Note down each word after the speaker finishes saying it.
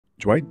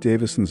Dwight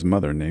Davison's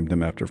mother named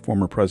him after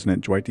former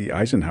President Dwight D.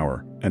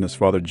 Eisenhower, and his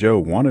father Joe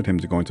wanted him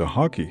to go into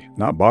hockey,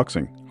 not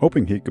boxing,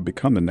 hoping he could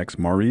become the next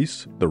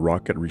Maurice the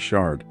Rocket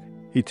Richard.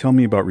 He'd tell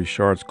me about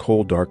Richard's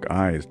cold, dark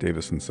eyes,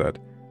 Davison said,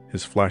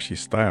 his flashy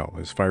style,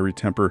 his fiery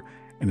temper,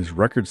 and his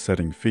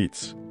record-setting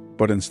feats.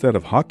 But instead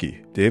of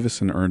hockey,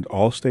 Davison earned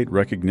all-state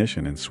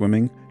recognition in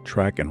swimming,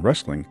 track, and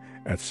wrestling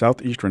at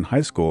Southeastern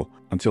High School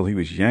until he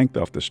was yanked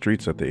off the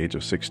streets at the age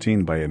of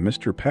 16 by a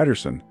Mr.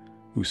 Patterson,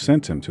 who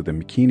sent him to the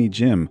McKinney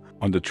Gym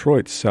on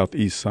Detroit's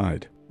southeast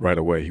side. Right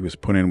away, he was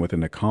put in with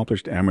an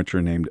accomplished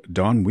amateur named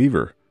Don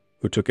Weaver,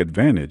 who took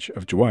advantage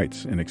of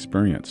Dwight's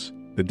inexperience.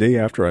 The day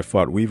after I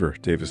fought Weaver,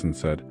 Davison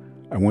said,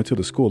 I went to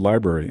the school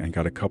library and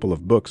got a couple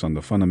of books on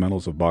the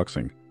fundamentals of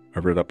boxing. I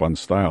read up on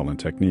style and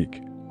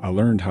technique. I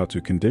learned how to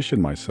condition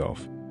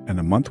myself, and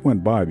a month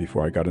went by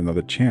before I got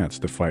another chance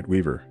to fight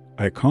Weaver.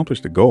 I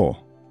accomplished a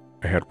goal.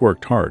 I had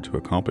worked hard to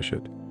accomplish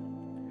it.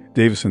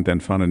 Davison then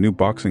found a new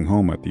boxing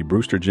home at the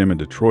Brewster Gym in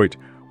Detroit,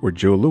 where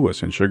Joe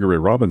Louis and Sugar Ray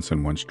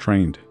Robinson once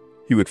trained.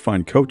 He would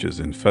find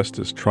coaches in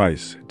Festus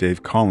Trice,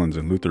 Dave Collins,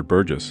 and Luther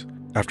Burgess.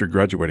 After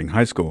graduating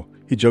high school,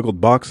 he juggled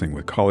boxing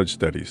with college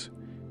studies.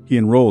 He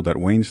enrolled at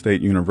Wayne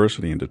State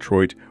University in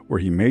Detroit, where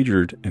he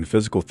majored in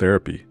physical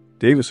therapy.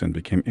 Davison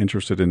became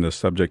interested in this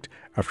subject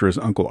after his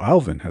uncle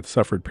Alvin had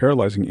suffered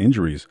paralyzing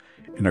injuries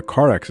in a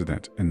car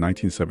accident in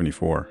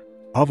 1974.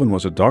 Alvin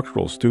was a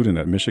doctoral student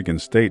at Michigan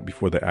State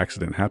before the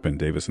accident happened,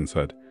 Davison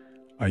said.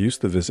 I used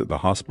to visit the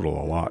hospital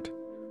a lot.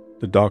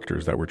 The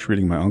doctors that were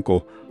treating my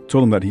uncle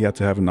told him that he had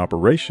to have an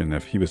operation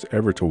if he was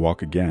ever to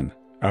walk again.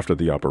 After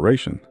the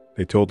operation,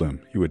 they told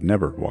him he would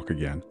never walk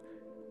again.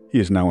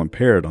 He is now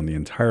impaired on the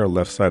entire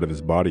left side of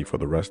his body for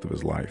the rest of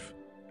his life.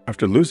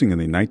 After losing in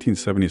the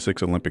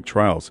 1976 Olympic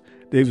trials,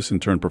 Davison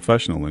turned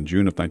professional in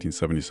June of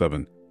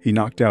 1977. He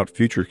knocked out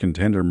future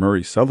contender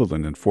Murray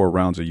Sutherland in 4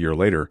 rounds a year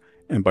later,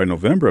 and by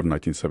November of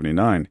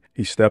 1979,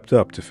 he stepped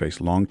up to face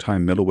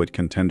longtime middleweight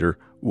contender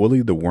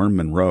Willie the Worm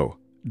Monroe.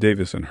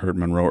 Davison hurt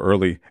Monroe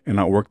early and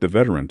outworked the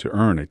veteran to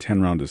earn a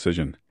 10-round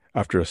decision.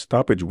 After a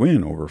stoppage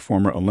win over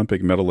former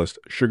Olympic medalist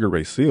Sugar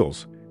Ray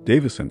Seales,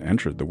 Davison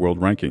entered the world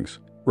rankings.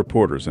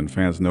 Reporters and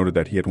fans noted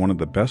that he had one of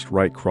the best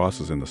right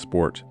crosses in the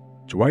sport.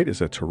 Dwight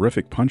is a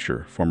terrific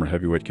puncher, former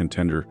heavyweight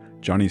contender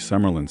Johnny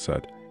Summerlin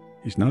said.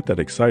 He's not that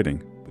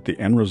exciting, but the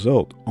end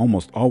result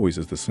almost always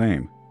is the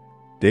same.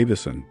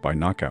 Davison by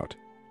knockout.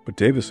 But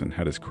Davison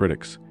had his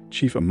critics.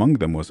 Chief among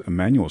them was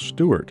Emmanuel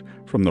Stewart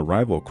from the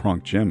rival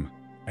Kronk Gym.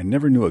 I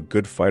never knew a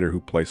good fighter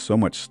who placed so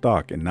much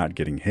stock in not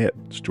getting hit,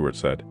 Stewart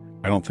said.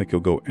 I don't think he'll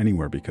go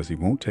anywhere because he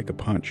won't take a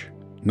punch.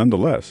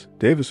 Nonetheless,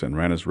 Davison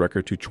ran his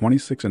record to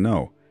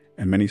 26-0,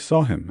 and many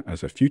saw him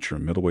as a future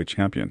middleweight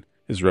champion.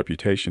 His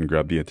reputation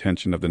grabbed the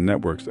attention of the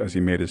networks as he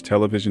made his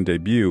television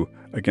debut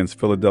against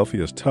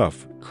Philadelphia's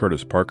tough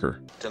Curtis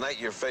Parker. Tonight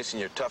you're facing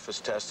your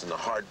toughest test in the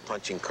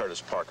hard-punching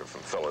Curtis Parker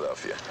from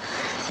Philadelphia.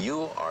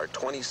 You are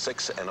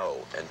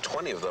 26-0, and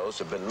 20 of those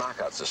have been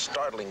knockouts, a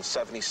startling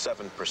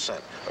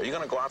 77%. Are you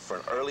going to go out for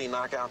an early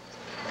knockout?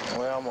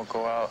 Well, I'm going to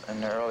go out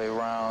in the early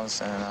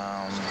rounds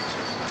and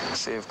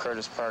see if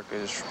Curtis Parker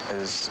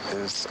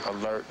is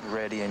alert,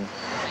 ready, and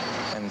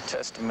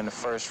test him in the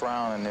first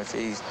round. And if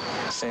he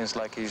seems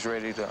like he's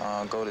ready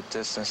to go the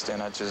distance,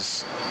 then I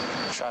just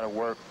try to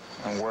work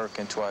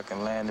until I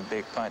can land a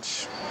big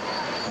punch.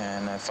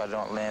 And if I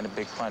don't land a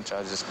big punch,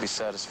 I'll just be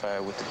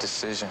satisfied with the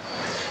decision.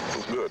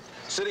 Good.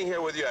 Sitting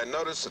here with you, I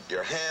noticed that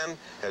your hand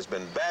has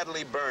been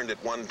badly burned at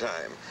one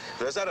time.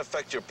 Does that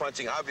affect your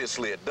punching?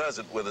 Obviously, it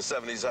doesn't with a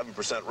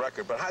 77%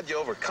 record, but how'd you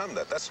overcome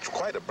that? That's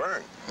quite a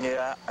burn.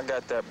 Yeah, I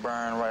got that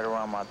burn right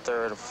around my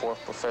 3rd or 4th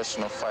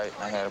professional fight.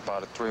 I had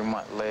about a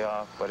 3-month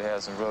layoff, but it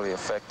hasn't really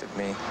affected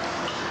me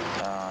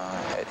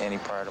at any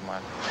part of my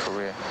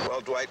career.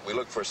 Well, Dwight, we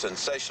look for a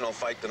sensational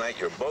fight tonight.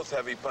 You're both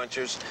heavy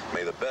punchers.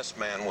 May the best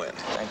man win.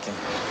 Thank you.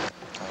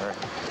 All right.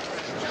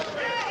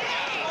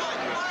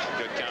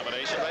 Good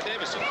combination by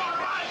Davison.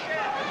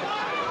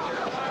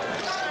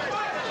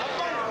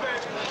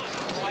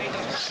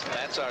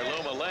 That's our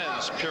Luma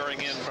lens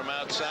peering in from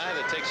outside.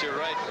 It takes you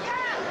right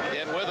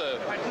in with the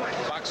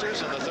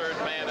boxers and the 3rd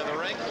man in the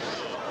ring.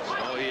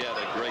 Oh, he had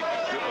a great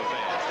group of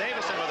fans.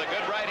 Davison with a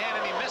good right hand,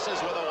 and he misses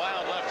with a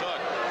wild left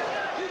hook.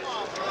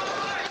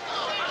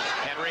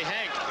 Henry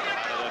Hank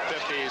out of the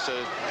 50s,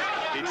 a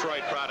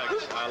Detroit product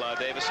a la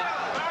Davison.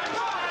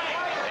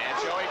 And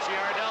Joey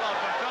Giardello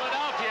from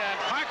Philadelphia, and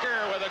Parker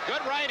with a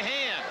good right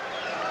hand.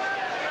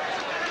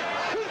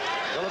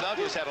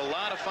 Philadelphia's had a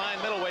lot of fine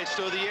middleweights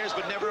through the years,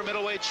 but never a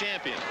middleweight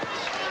champion.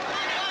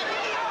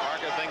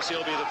 Parker thinks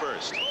he'll be the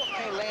first.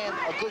 They land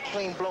a good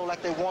clean blow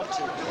like they want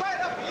to.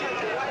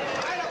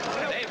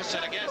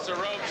 Davison against the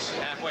ropes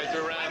halfway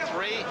through round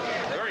 3.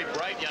 Very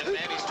bright young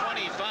man. He's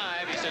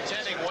 25. He's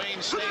attending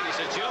Wayne State. He's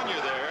a junior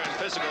there in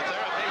physical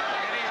therapy.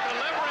 And he's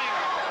delivering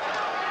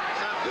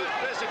some good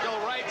physical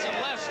rights and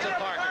lefts to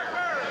Parker.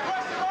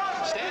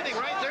 Standing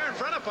right there in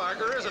front of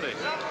Parker, isn't he?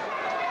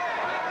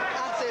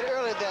 I said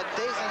earlier that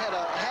Davison had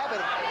a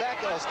habit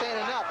of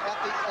standing up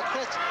after a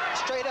clinch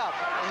straight up.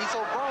 And he's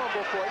so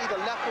vulnerable for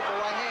either left hook or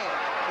right hand.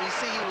 And you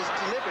see he was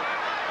deliberate.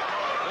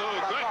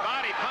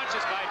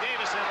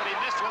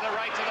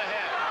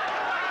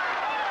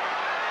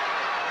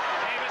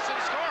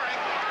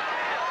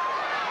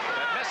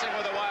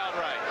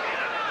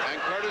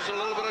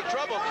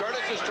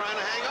 Curtis is trying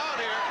to hang on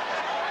here.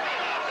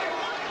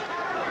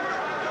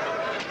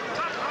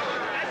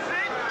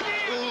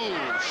 Ooh,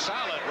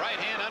 solid right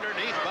hand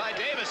underneath by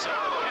Davison.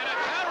 And a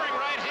countering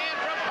right hand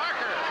from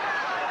Parker.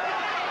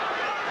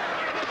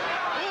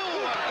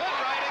 Ooh, a good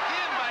right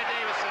again by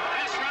Davison.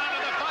 Best round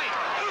of the fight.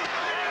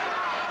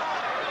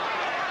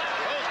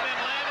 Both men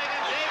landing,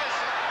 and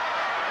Davison,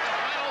 the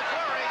final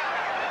flurry.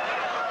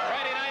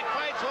 Friday Night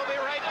Fights will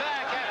be right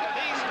back after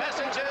these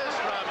messages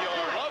from your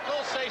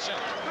local station.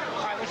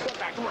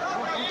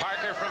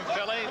 Parker from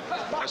Philly,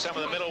 some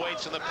of the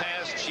middleweights in the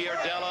past,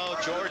 Giardello,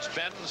 George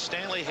Benton,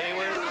 Stanley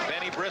Hayward,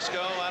 Benny Briscoe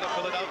out of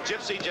Philadelphia,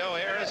 Gypsy Joe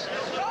Harris,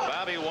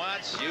 Bobby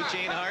Watts,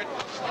 Eugene Hart.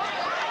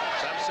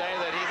 Some say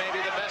that he may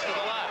be the best of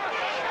the lot.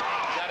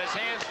 He's got his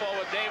hands full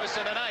with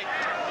Davison tonight.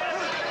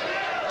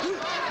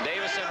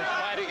 Davison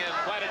fighting in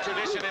quite a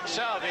tradition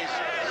himself. He's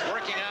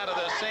working out of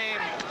the same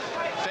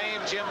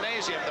famed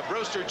gymnasium, the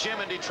Brewster Gym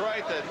in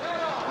Detroit, that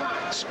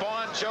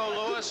spawned Joe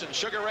Louis and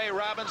Sugar Ray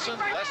Robinson,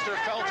 Lester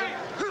Felton.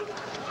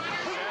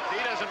 He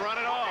doesn't run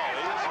at all.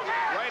 He's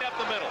right up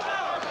the middle.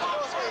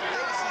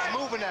 Davison's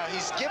moving now.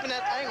 He's giving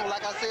that angle,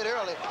 like I said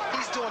earlier.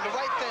 He's doing the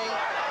right thing,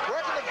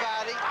 working the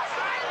body,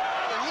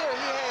 and here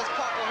he has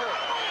Parker hurt.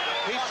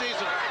 He sees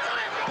him.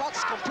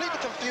 Parker's completely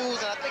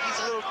confused, and I think he's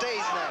a little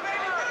dazed now.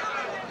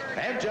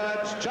 And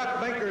Judge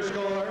Chuck Baker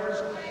scores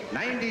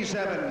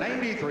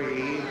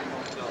 97-93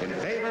 in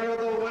favor of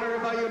the winner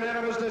by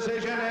unanimous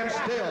decision and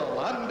still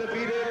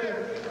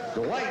undefeated,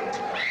 Dwight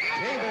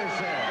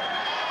Davison.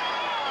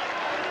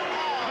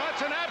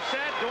 It's an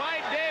upset,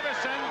 Dwight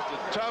Davison. It's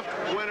a tough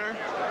winner,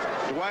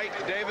 Dwight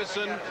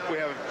Davison. We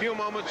have a few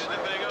moments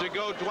to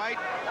go. Dwight,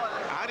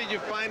 how did you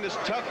find this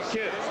tough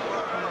kid?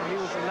 He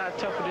was a lot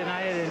tougher than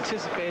I had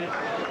anticipated.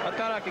 I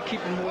thought I could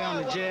keep him away on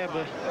the jab,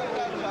 but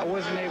I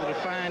wasn't able to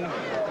find him.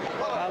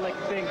 I'd like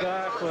to thank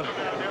God for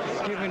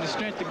giving me the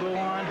strength to go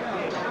on.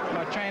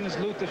 My trainers,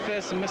 Luther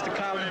Fest and Mr.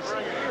 Collins,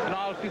 and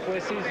all the people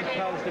at Caesar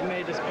College that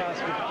made this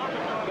possible.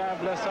 God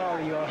bless all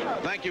of y'all.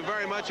 Thank you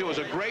very much. It was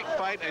a great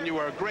fight, and you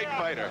were a great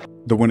fighter.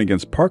 The win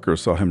against Parker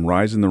saw him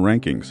rise in the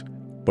rankings,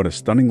 but a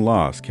stunning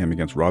loss came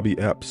against Robbie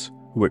Epps,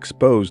 who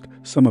exposed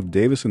some of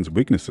Davison's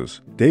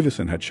weaknesses.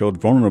 Davison had showed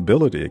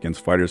vulnerability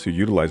against fighters who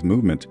utilized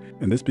movement,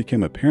 and this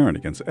became apparent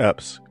against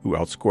Epps, who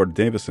outscored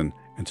Davison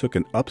and took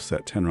an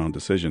upset 10-round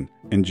decision.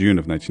 In June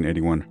of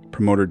 1981,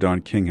 promoter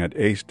Don King had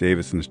aced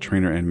Davison's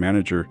trainer and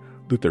manager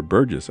Luther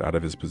Burgess out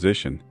of his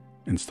position,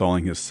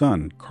 installing his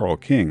son, Carl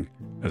King,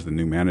 as the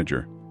new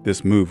manager.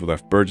 This move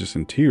left Burgess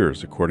in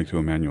tears, according to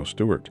Emmanuel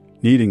Stewart.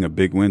 Needing a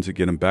big win to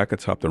get him back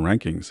atop the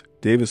rankings,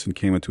 Davison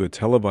came into a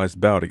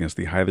televised bout against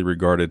the highly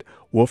regarded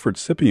Wilfred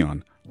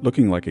Scipion,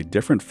 looking like a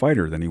different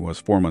fighter than he was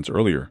 4 months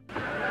earlier.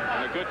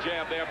 And a good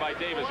jab there by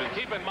Davison.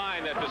 Keep in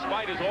mind that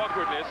despite his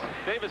awkwardness,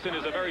 Davison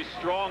is a very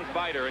strong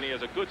fighter, and he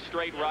has a good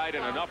straight right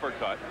and an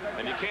uppercut,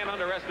 and you can't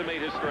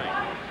underestimate his strength.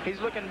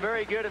 He's looking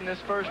very good in this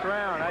first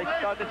round. I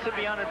thought that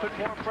Scipion had put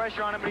more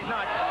pressure on him, but he's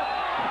not.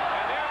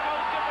 And there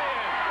goes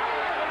Scipion.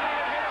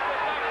 Scipion hits the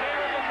back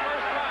here in this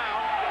first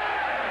round.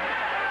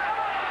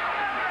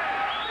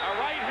 A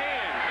right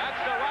hand.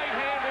 That's the right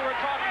hand we were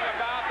talking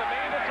about. The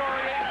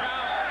mandatory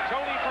 8-pound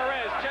Tony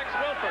Perez checks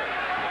Wilford.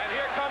 And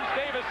here comes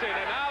Davison.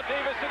 And now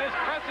Davison is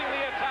pressing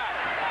the attack.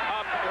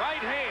 A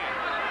right hand.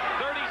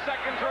 30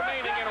 seconds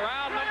remaining in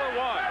round number 1.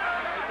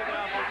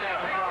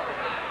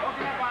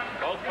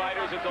 Both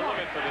fighters at the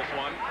limit for this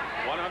one.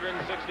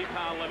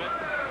 160-pound limit.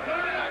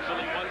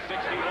 Actually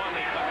 161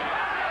 they come in.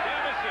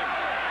 Davison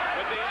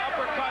with the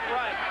uppercut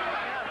right.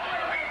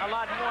 A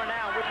lot more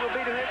now, which will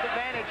be to his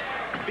advantage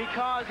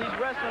because he's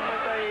wrestling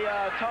with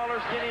a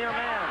taller, skinnier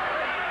man.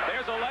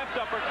 There's a left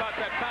uppercut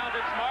that found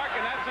its mark,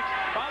 and that's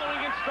following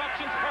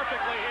instructions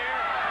perfectly here.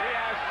 He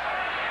has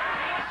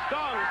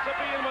stung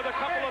Scipion with a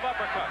couple of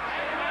uppercuts.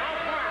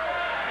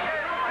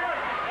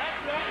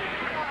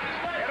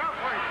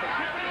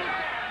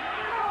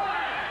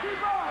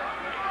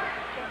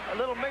 A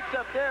little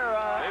mix-up there.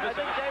 I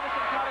think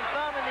Davison caught a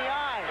thumb in the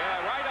eye.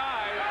 Yeah, right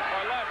eye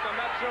or left, I'm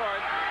not sure.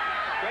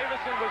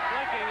 Davison was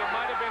blinking. It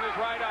might have been his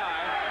right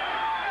eye.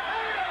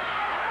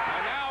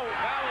 And now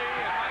Valley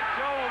and Mike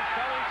Jones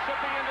telling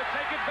Scipion to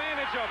take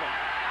advantage of him.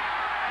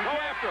 Go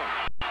after him.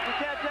 You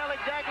can't tell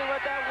exactly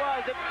what that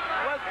was. It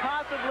was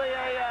possibly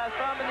a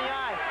thumb in the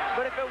eye.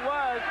 But if it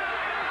was,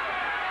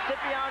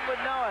 Scipion would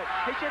know it.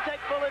 He should take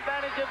full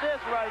advantage of this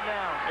right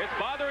now. It's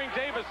bothering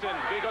Davison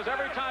because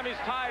every time he's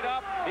tied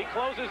up, he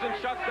closes and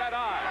shuts that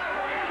eye.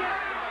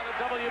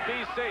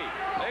 WBC.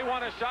 They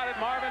want a shot at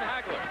Marvin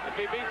Hagler if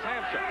he beats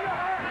Hampshire.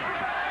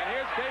 And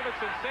here's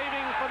Davison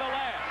saving for the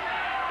last.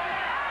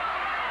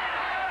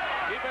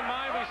 Keep in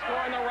mind we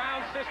score in the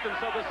round system,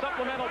 so the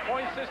supplemental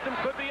point system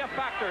could be a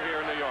factor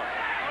here in New York.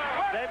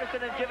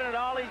 Davison has given it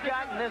all he's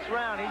got in this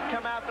round. He's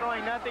come out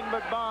throwing nothing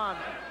but bombs.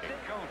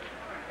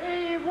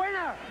 The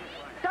winner,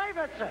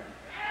 Davison.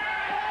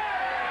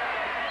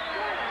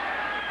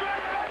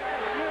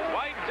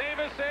 Dwight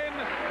Davison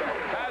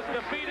has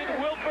defeated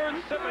Wilfred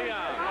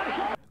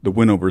Scipion. The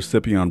win over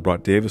Scipion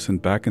brought Davison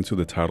back into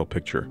the title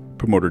picture.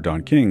 Promoter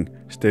Don King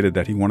stated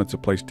that he wanted to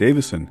place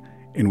Davison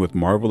in with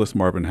marvelous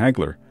Marvin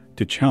Hagler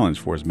to challenge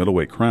for his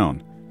middleweight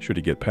crown, should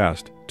he get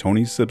past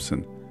Tony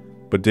Simpson.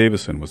 But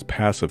Davison was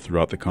passive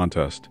throughout the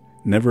contest,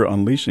 never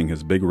unleashing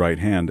his big right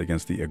hand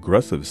against the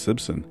aggressive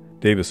Simpson.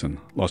 Davison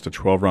lost a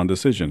 12-round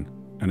decision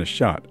and a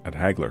shot at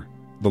Hagler.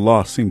 The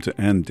loss seemed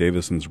to end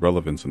Davison's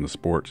relevance in the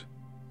sport.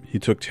 He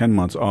took 10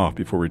 months off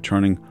before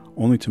returning,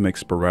 only to make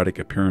sporadic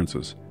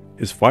appearances.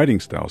 His fighting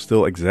style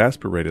still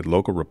exasperated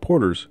local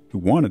reporters who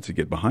wanted to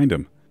get behind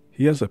him.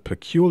 He has a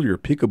peculiar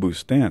peekaboo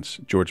stance,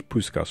 George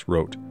Puskas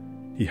wrote.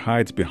 He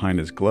hides behind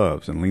his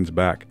gloves and leans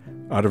back,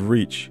 out of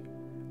reach.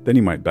 Then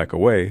he might back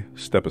away,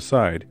 step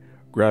aside,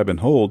 grab and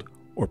hold,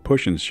 or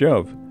push and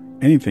shove,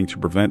 anything to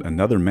prevent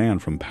another man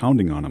from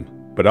pounding on him.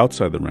 But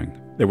outside the ring,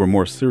 there were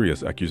more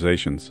serious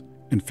accusations.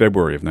 In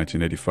February of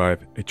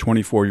 1985, a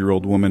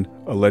 24-year-old woman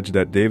alleged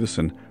that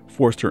Davison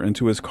forced her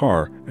into his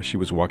car as she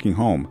was walking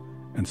home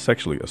and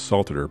sexually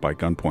assaulted her by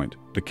gunpoint.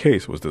 The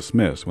case was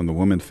dismissed when the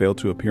woman failed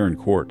to appear in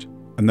court.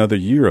 Another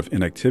year of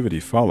inactivity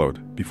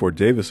followed before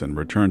Davison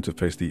returned to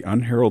face the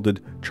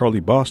unheralded Charlie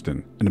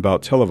Boston, in a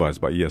bout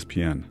televised by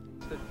ESPN.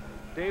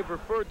 Dave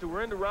referred to,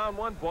 we're into round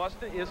one.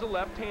 Boston is a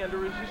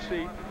left-hander, as you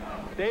see.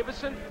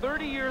 Davison,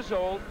 30 years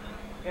old,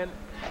 and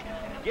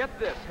get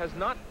this, has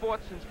not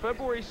fought since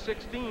February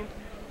 16th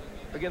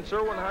against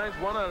Erwin Hines,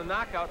 won on a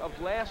knockout of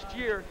last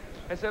year,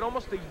 has had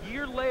almost a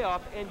year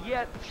layoff, and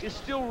yet is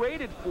still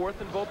rated fourth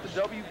in both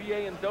the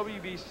WBA and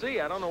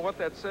WBC. I don't know what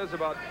that says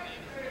about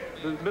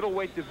the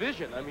middleweight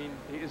division. I mean,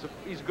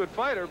 he's a good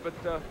fighter, but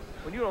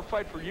when you don't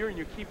fight for a year and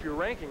you keep your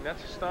ranking,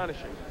 that's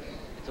astonishing.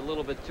 It's a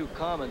little bit too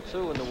common,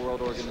 too, in the world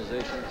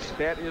organization.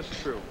 That is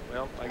true.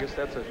 Well, I guess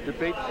that's a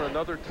debate for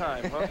another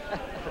time, huh?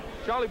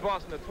 Charlie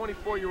Boston, a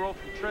 24-year-old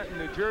from Trenton,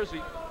 New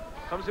Jersey,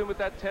 comes in with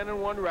that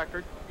 10-1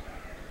 record.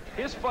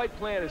 His fight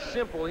plan is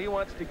simple. He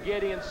wants to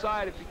get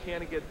inside if he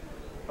can and get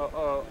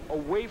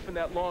away from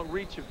that long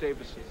reach of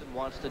Davison.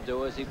 Wants to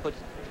do is he puts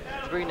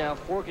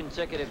four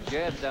consecutive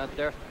jabs out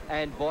there,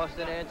 and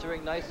Boston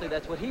answering nicely.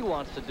 That's what he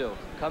wants to do.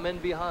 Come in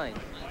behind.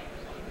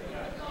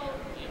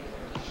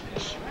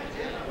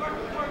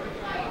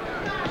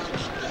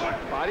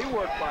 Body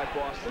work by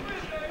Boston.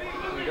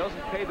 He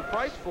doesn't pay the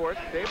price for it.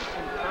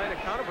 Davison trying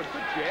to counter, but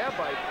good jab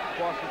by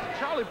Boston.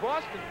 Charlie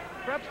Boston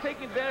perhaps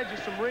taking advantage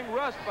of some ring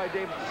rust by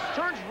Davison.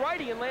 Turns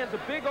righty and lands a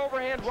big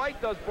overhand right,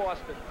 does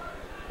Boston.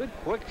 Good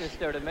quickness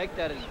there to make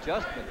that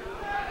adjustment.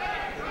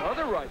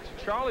 Other rights.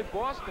 Charlie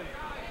Boston,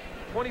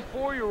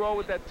 24-year-old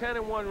with that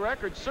 10-1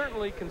 record,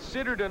 certainly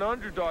considered an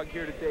underdog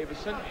here to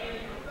Davison,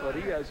 but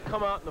he has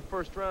come out in the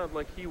first round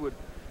like he would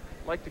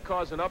like to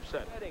cause an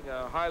upset.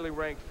 A highly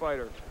ranked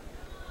fighter.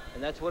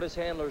 And that's what his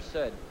handler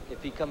said.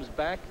 If he comes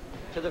back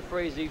to the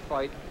Frazee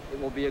fight, it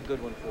will be a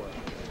good one for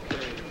him.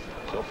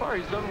 So far,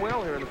 he's done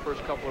well here in the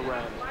first couple of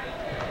rounds.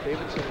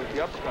 Davison with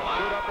the uppercut.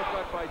 Good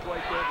uppercut by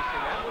Dwight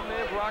Davison. That one may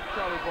have rocked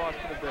Charlie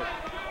Boston a bit.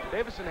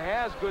 Davison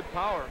has good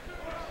power.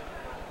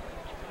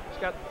 He's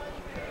got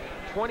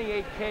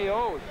 28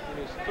 KOs in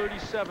his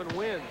 37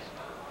 wins.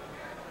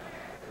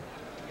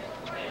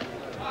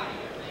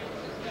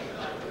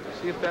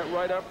 See if that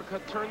right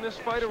uppercut turned this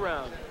fight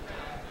around.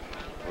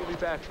 We'll be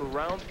back for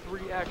round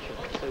 3 action.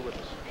 Stay with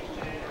us.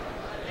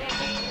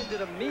 He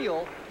did a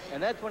meal,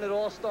 and that's when it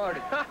all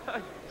started.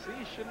 See,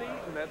 you shouldn't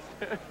eat, and that's...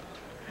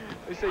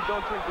 They say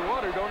don't drink the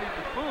water, don't eat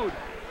the food.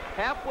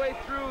 Halfway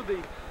through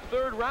the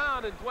 3rd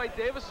round, and Dwight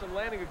Davison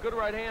landing a good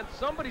right hand.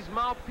 Somebody's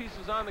mouthpiece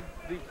is on the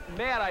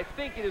mat. I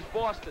think it is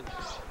Boston's.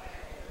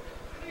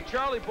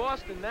 Charlie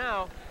Boston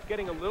now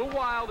getting a little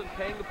wild and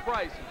paying the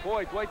price. And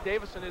boy, Dwight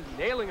Davison is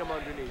nailing him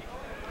underneath.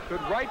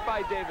 Good right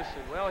by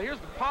Davison. Well, here's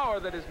the power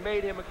that has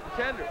made him a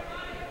contender.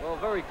 Well,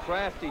 very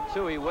crafty,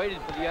 too. He waited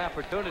for the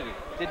opportunity.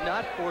 Did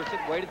not force it,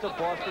 waited till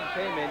Boston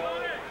came in.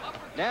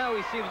 Now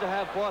he seems to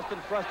have Boston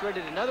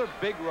frustrated. Another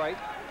big right.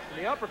 And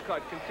the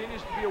uppercut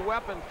continues to be a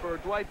weapon for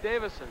Dwight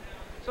Davison.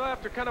 So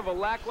after kind of a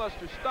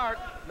lackluster start,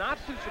 not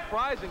too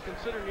surprising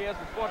considering he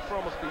hasn't fought for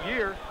almost a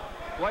year,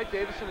 Dwight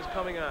Davison is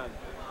coming on.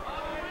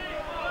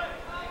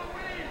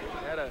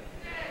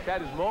 He's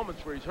had his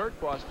moments where he's hurt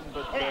Boston,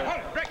 but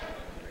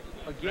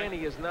again,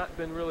 he has not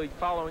been really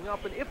following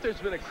up. And if there's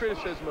been a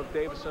criticism of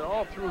Davison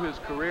all through his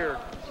career,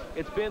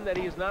 it's been that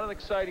he is not an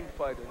exciting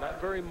fighter, not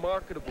very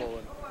marketable,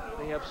 and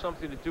may have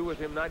something to do with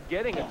him not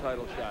getting a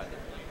title shot.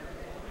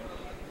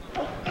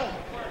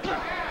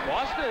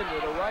 Boston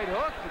with a right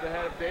hook to the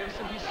head of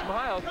Davison. He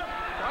smiles.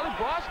 Charlie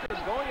Boston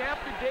going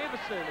after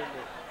Davison in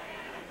the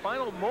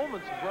final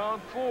moments of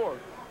round 4.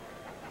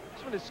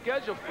 This one is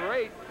scheduled for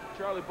 8.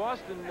 Charlie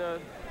Boston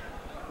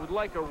would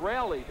like a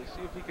rally to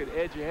see if he could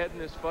edge ahead in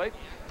this fight.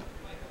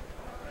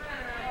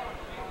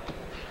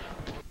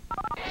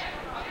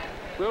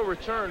 We'll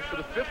return for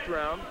the 5th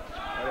round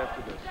right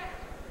after this.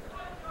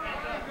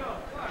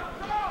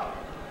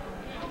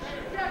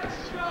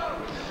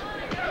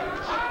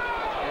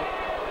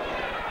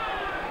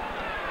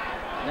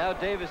 Now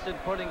Davison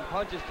putting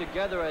punches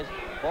together as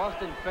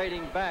Boston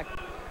fading back.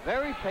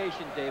 Very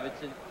patient,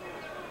 Davison.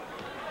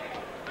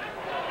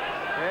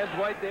 And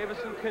Dwight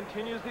Davison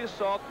continues the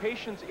assault.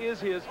 Patience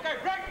is his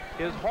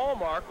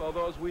hallmark,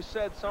 although, as we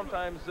said,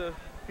 sometimes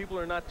people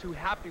are not too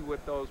happy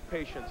with those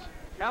patients.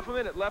 Half a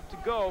minute left to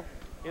go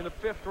in the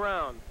 5th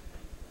round.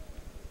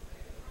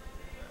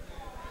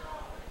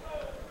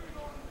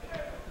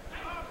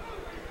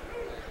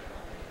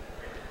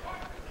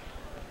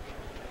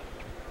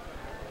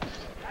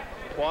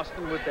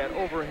 Boston with that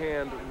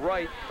overhand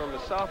right from the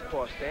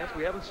southpaw stance.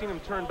 We haven't seen him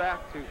turn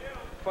back to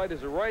fight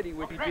as a righty,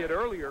 which he did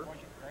earlier.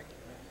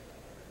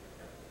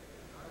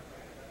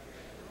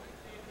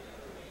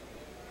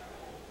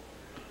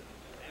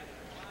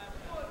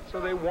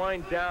 So they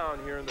wind down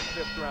here in the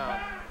 5th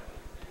round.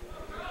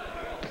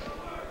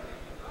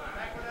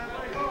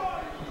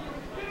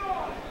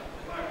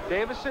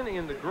 Davison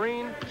in the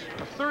green,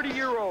 a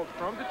 30-year-old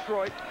from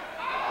Detroit.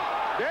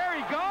 There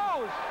he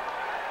goes!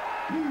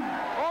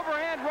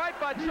 Overhand right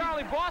by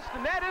Charlie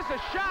Boston. That is a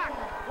shock.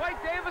 Dwight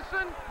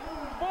Davison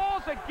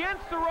falls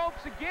against the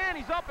ropes again.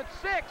 He's up at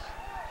 6.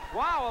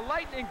 Wow, a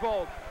lightning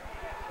bolt.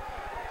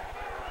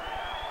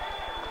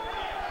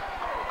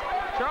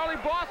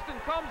 Charlie Boston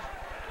comes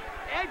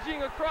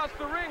edging across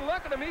the ring.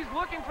 Look at him. He's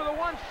looking for the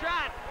one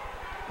shot.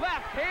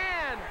 Left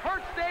hand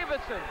hurts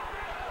Davison.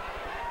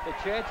 The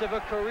chance of a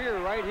career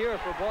right here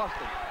for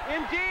Boston.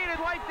 Indeed, and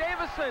Dwight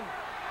Davison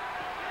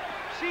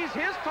sees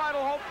his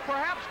title hope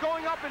perhaps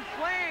going up in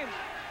flames.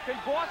 Can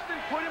Boston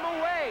put him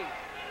away?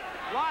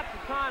 Lots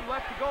of time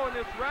left to go in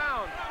this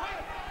round.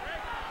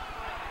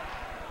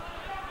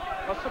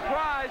 A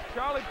surprise,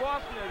 Charlie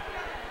Boston has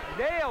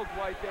nailed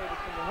Dwight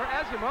Davison.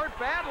 Has him hurt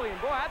badly, and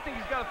boy, I think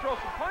he's got to throw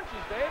some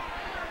punches, Dave.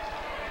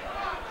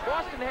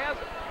 Boston has,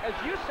 as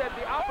you said,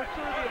 the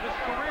opportunity of his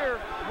career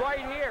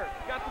right here.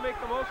 He's got to make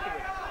the most of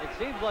it. It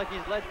seems like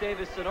he's let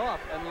Davison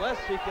off unless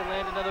he can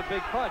land another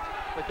big punch.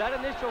 But that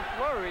initial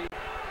flurry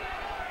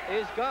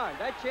is gone.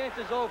 That chance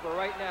is over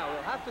right now.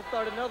 We'll have to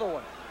start another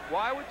one.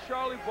 Why would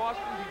Charlie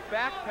Boston be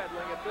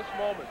backpedaling at this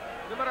moment?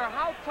 No matter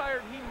how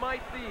tired he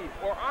might be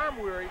or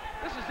arm weary,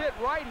 this is it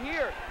right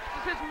here.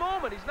 This is his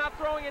moment. He's not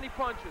throwing any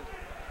punches.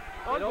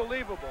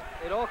 Unbelievable.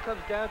 It all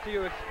comes down to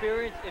your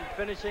experience in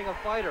finishing a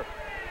fighter.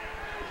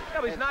 Yeah,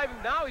 but he's not even,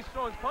 now he's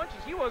throwing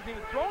punches. He wasn't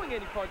even throwing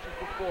any punches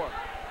before.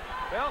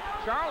 Well,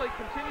 Charlie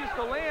continues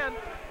to land.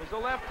 There's a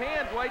left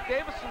hand. Dwight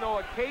Davison, though,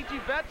 a cagey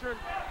veteran,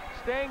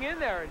 staying in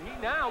there, and he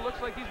now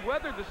looks like he's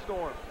weathered the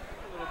storm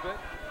a little bit.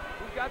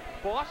 We've got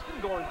Boston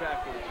going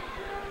backwards.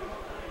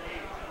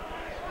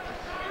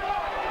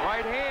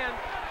 Right hand.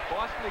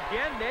 Boston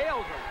again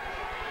nails him.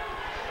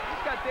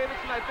 He's got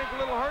Davison, I think, a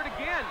little hurt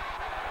again.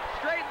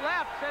 Straight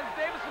left sends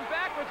Davison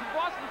backwards, and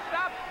Boston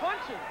stops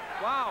punching.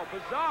 Wow,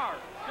 bizarre.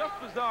 Just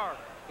bizarre.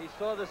 He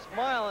saw the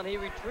smile and he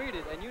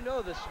retreated, and you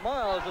know the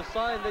smile is a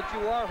sign that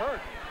you are hurt.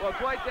 Well,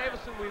 Dwight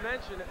Davison, we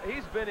mentioned,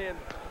 he's been in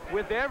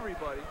with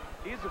everybody.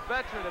 He's a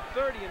veteran at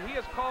 30, and he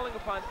is calling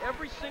upon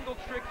every single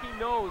trick he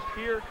knows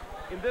here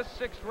in this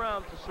 6th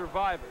round to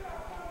survive it.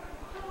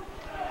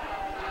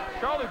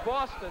 Charlie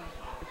Boston,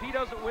 if he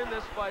doesn't win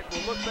this fight,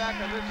 will look back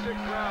on this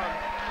 6th round,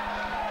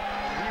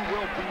 and he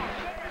will be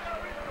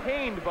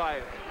pained by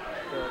it.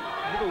 The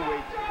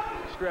middleweight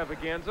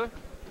extravaganza.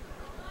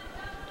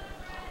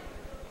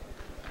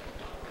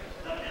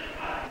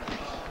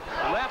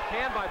 Left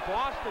hand by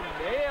Boston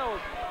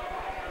nails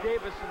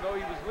Davison, though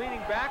he was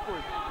leaning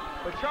backwards.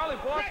 But Charlie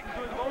Boston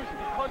doing most of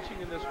the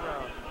punching in this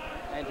round.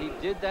 And he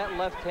did that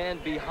left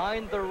hand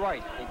behind the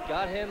right. It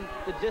got him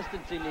the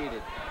distance he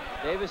needed.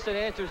 Davison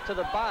answers to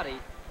the body.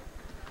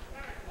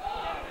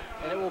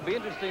 And it will be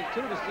interesting,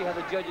 too, to see how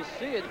the judges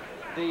see it.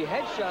 The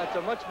headshots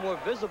are much more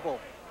visible.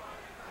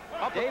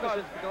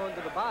 Davison's going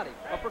to the body.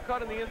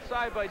 Uppercut on the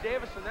inside by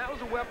Davison. That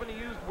was a weapon he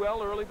used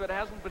well early, but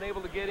hasn't been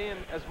able to get in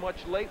as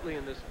much lately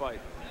in this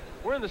fight.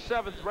 We're in the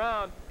 7th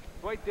round.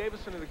 Dwight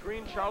Davison in the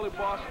green, Charlie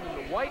Boston in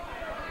the white.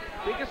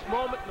 Biggest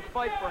moment in the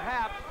fight,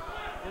 perhaps,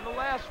 in the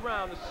last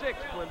round, the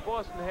 6th, when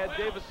Boston had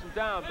Davison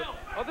down.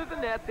 But other than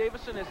that,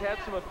 Davison has had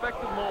some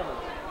effective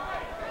moments.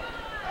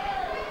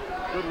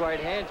 Good right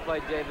hands by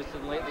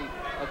Davison lately.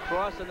 A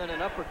cross and then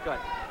an uppercut.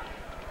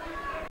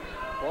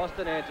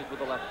 Boston answers with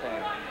a left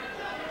hand.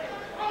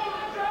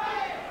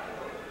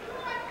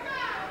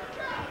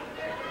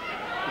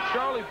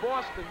 Charlie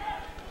Boston,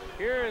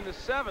 here in the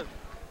 7th,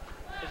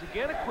 has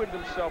again acquitted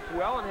himself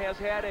well and has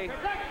had a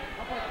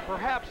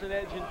perhaps an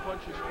edge in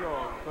punches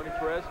thrown. Tony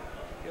Perez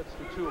gets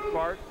the two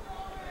apart.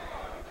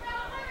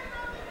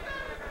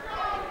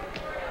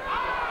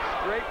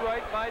 Straight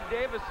right by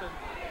Davison.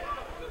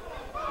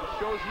 He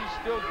shows he's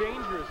still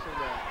dangerous in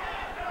that.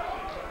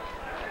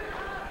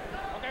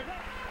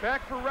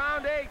 Back for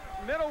round 8,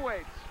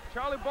 middleweights.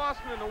 Charlie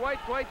Boston in the white,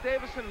 Dwight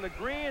Davison in the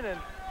green, and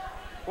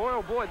boy,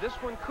 oh boy, this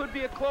one could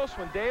be a close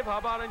one. Dave, how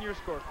about on your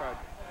scorecard?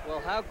 Well,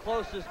 how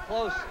close is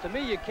close? To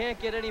me, you can't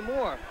get any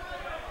more.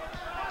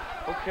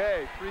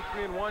 Okay,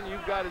 3-3-1,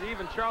 you've got it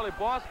even. Charlie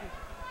Boston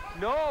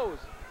knows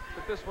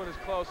that this one is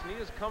close, and he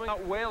is coming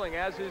out wailing,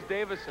 as is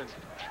Davison.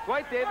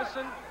 Dwight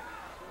Davison.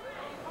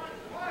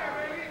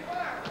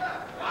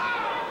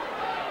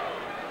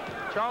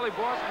 Charlie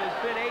Boston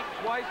has been 8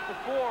 twice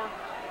before.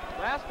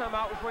 Last time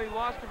out was when he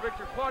lost to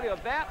Victor Claudio.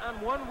 That on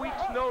 1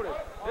 week's notice.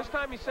 This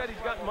time he said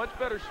he's gotten much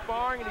better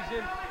sparring and he's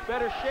in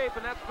better shape,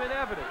 and that's been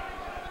evident.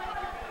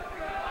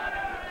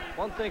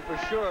 One thing for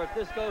sure, if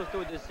this goes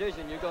to a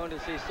decision, you're going to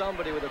see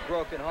somebody with a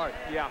broken heart.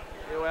 Yeah,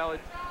 well,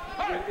 it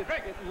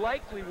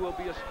likely will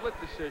be a split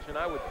decision,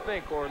 I would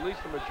think, or at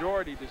least a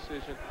majority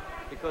decision.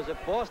 Because if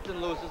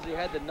Boston loses, he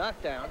had the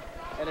knockdown,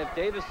 and if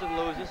Davison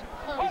loses,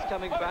 he's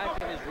coming back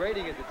and his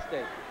rating is at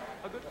stake.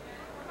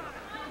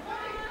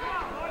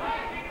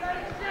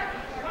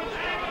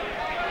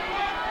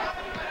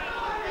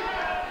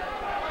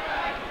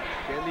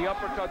 And the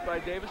uppercut by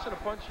Davison, a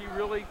punch he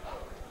really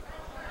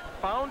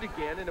found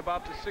again in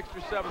about the 6th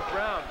or 7th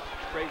round.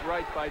 Straight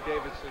right by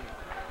Davison.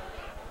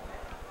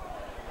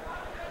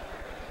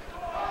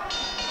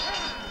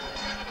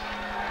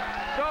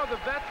 So the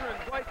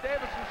veteran Dwight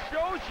Davison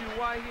shows you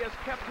why he has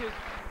kept his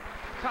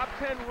top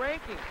 10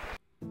 ranking.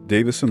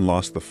 Davison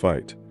lost the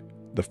fight,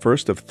 the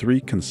first of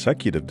 3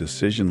 consecutive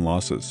decision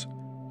losses.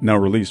 Now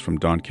released from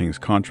Don King's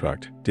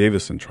contract,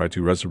 Davison tried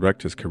to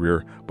resurrect his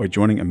career by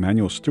joining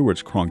Emmanuel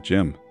Stewart's Kronk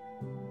Gym.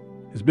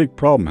 His big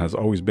problem has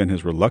always been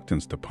his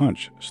reluctance to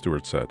punch,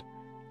 Stewart said.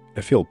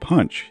 If he'll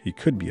punch, he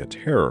could be a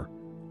terror.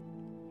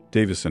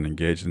 Davison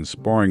engaged in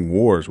sparring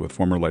wars with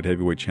former light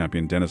heavyweight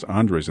champion Dennis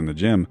Andres in the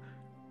gym,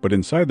 but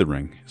inside the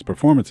ring, his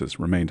performances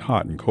remained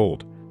hot and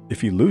cold. If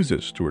he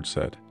loses, Stewart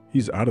said,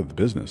 he's out of the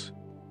business.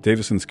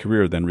 Davison's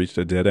career then reached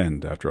a dead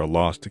end after a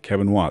loss to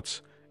Kevin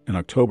Watts in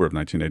October of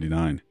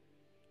 1989.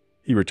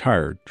 He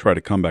retired, tried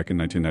a comeback in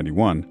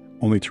 1991,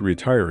 only to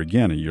retire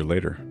again a year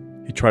later.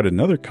 He tried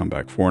another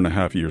comeback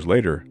 4.5 years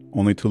later,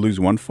 only to lose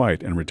 1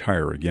 fight and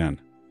retire again.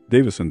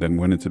 Davison then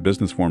went into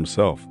business for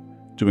himself,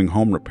 doing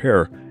home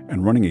repair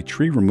and running a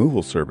tree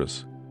removal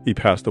service. He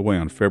passed away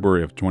on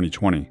February of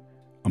 2020,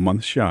 a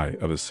month shy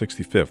of his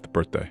 65th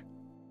birthday.